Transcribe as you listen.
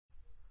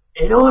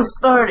It all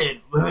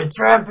started with a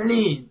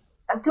trampoline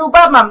and two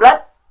Batman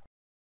blood.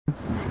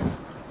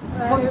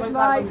 Oh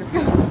my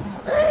God.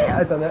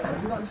 I done it.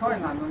 You're not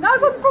trying, man. That's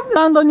not the problem.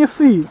 Stand on your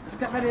feet. Just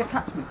get ready to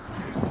catch me.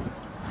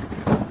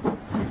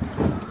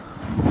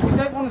 You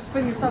don't want to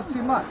spin yourself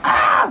too much.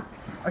 Ah!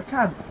 I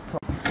can't.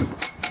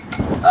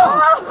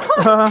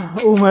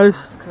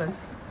 Almost.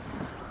 Close.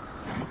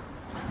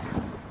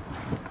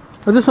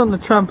 I just want the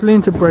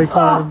trampoline to break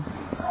on.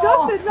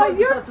 Justin, like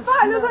your back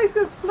looks like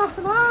this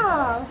snapping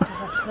off. Just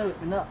have to slow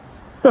it nuts.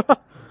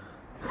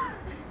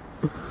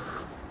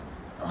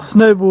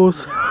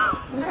 Snowballs.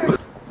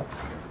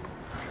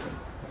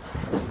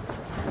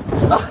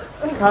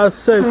 That was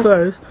so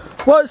close.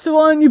 What? So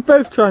why don't you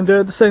both try and do it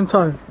at the same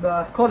time?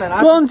 Nah. Come on,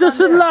 then. Go on, just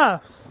a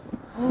laugh.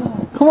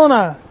 Come on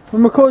now.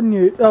 I'm recording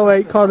you. Oh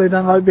wait, Carly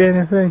don't like being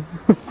anything.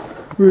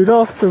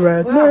 Rudolph the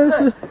Red.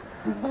 No,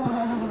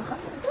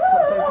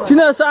 do you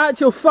know it's an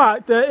actual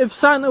fact that if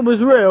Santa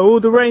was real, all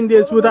the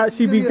reindeers would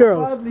actually be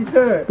girls?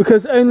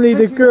 Because only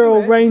the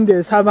girl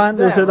reindeers have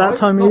antlers at that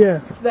time of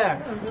year. There.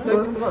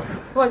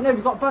 Right, no,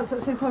 we've got to bounce at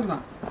the same time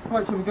now.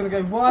 Right, so we're going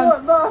to go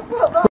one,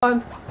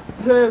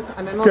 two,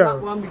 and then on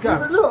that one we go.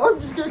 But look, I'm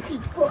just going to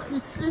keep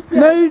fucking slipping.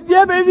 No,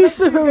 yeah, but if you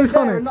slip it, we're there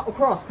funny. and not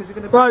across, because you're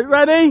going to. Right,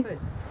 ready?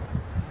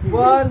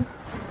 1,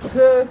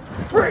 2,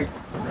 3.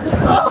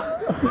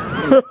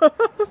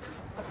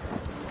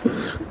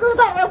 Go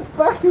that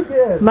back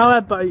again. Now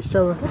headbutt each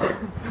other.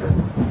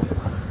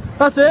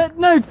 That's it.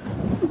 No.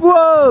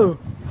 Whoa.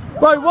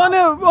 Right, one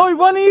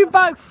of you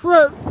back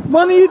foot.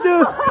 One of you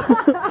do.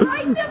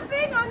 Like the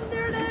thing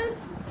under the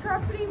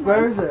trampoline.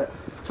 Where is it?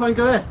 Try and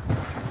go in.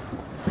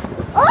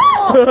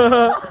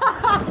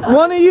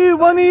 One of you.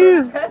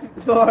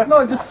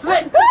 No, just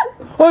slip.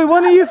 Oi,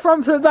 one of you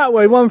front flip that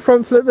way, one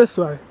front flip this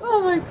way.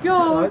 Oh my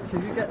God. Right, so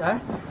if you get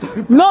there.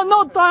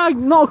 Not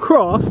diagonal, not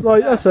across.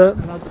 Like that's it.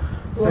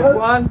 So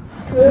 1,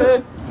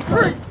 2,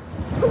 3.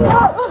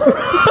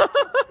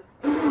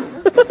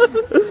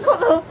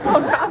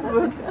 What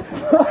happened?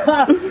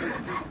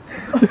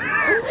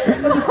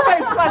 The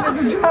face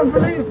planted the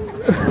trampoline.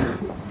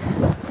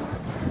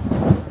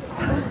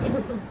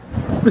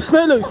 The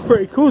snow looks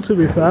pretty cool, to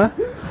be fair.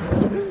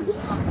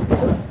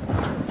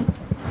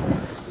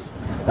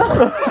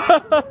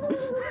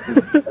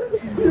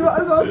 You might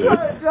as well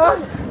try it,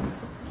 Just.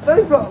 No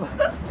problem.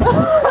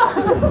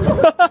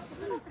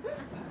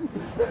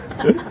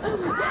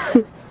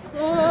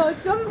 Oh,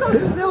 John's got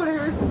still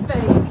near his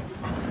face.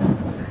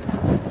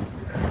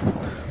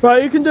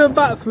 Right, you can do a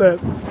backflip.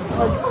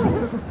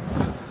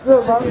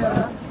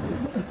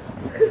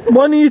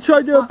 One of you try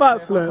to do a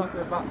backflip.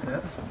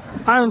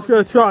 Aaron's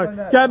going to try.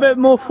 Get a bit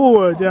more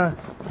forward, yeah.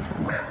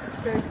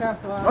 Very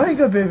careful. I ain't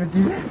going to be able to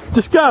do it.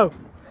 Just go.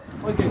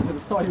 I go to the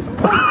side.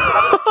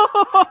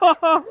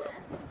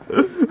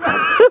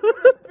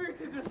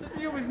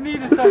 You always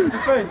need yourself in the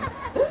face.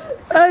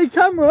 Hey,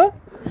 camera.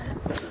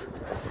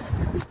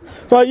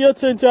 Right, your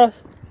turn,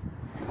 Jess.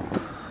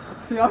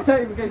 See, I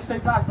don't even go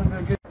straight back. I'm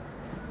going to go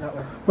that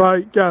way.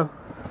 Right, go.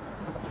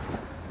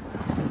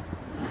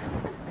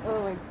 Oh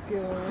my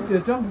God.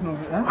 You're jumping on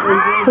it there.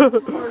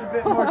 Move forward a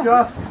bit more,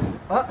 Just.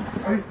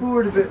 Move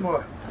forward a bit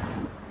more.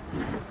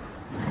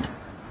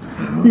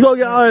 You got to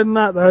get higher than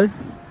that, though.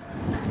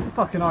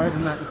 Fucking higher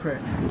than that, the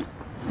prick.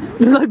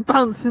 You're like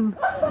bouncing.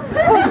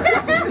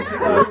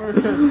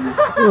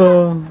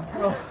 Oh.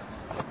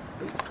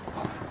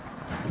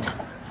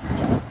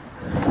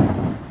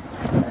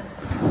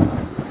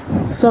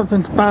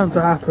 Something's bound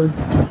to happen.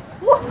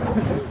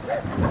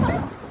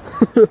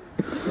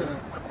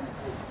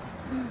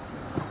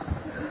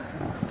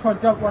 Try to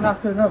jump one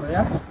after another,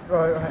 yeah?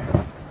 Right.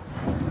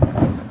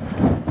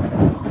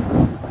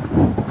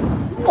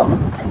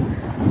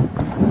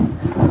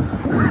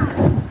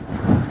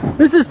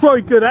 This is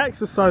probably good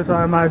exercise,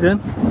 I imagine.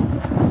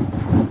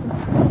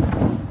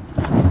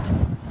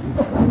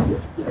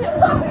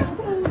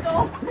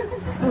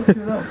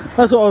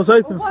 That's what I was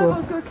hoping One for. of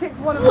us going to kick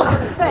one of us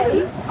in the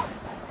face.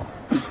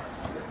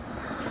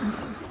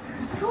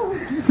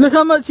 Look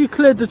how much you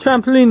cleared the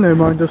trampoline though,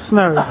 mind, of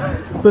snow,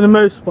 for the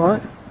most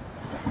part.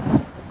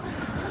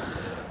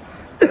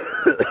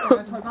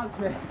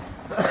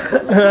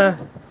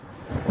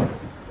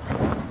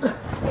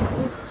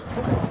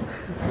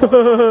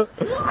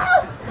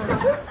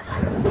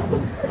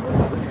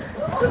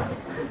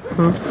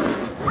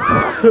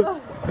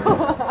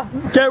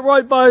 Get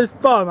right by his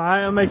bum,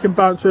 eh, and make him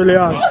bounce really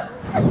hard.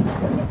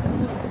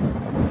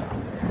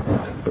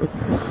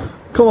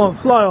 Come on,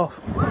 fly off.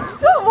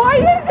 John, why are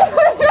you doing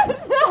that?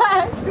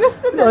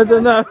 I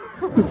don't know.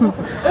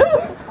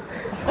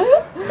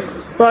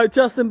 Right,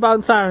 Justin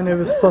bounce Aaron if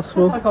it's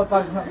possible. I can't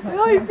bounce that.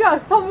 No, you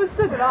just. Thomas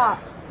stood at that.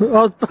 I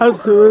was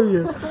bouncing with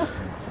you.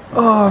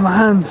 Oh, my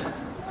hand.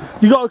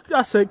 You got,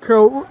 that's it,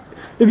 curl.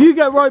 If you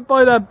get right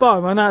by their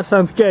bum, I know it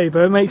sounds gay,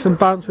 but it makes them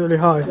bounce really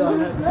high. You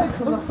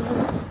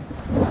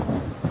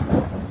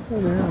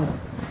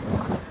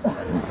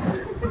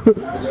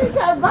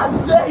can't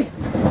bounce it!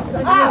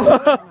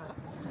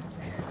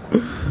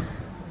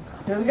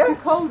 Is it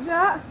cold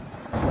yet?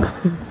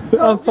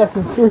 I'm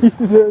fucking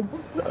freezing.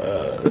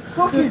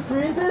 Fucking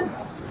freezing.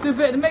 Do a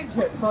bit of the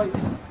Matrix, like.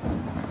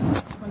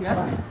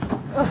 Yeah.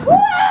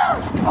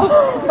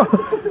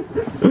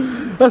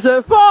 That's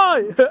it.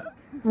 Fight!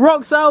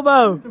 Rock's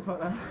elbow.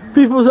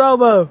 People's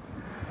elbow.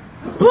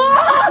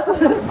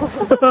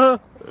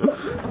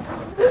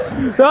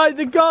 Right,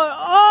 the guy.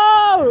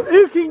 Oh!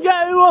 Who can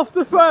get who off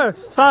the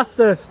first?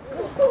 Fastest.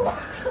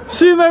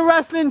 Sumo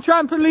wrestling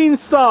trampoline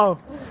style.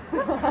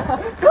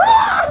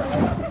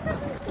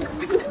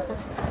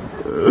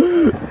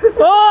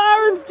 Oh,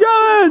 Aaron's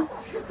going!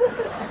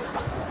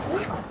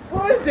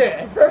 What is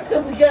it? First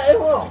one to get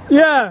him off.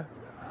 Yeah.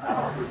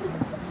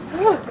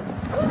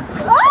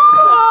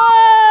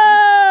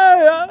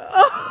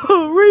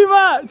 Oh,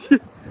 rematch!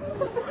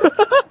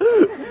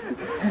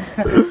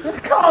 It's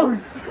cold.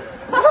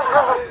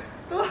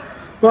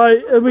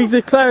 Right, are we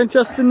declaring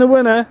Justin the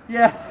winner?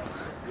 Yeah.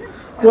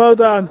 Well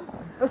done.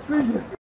 That's freezing.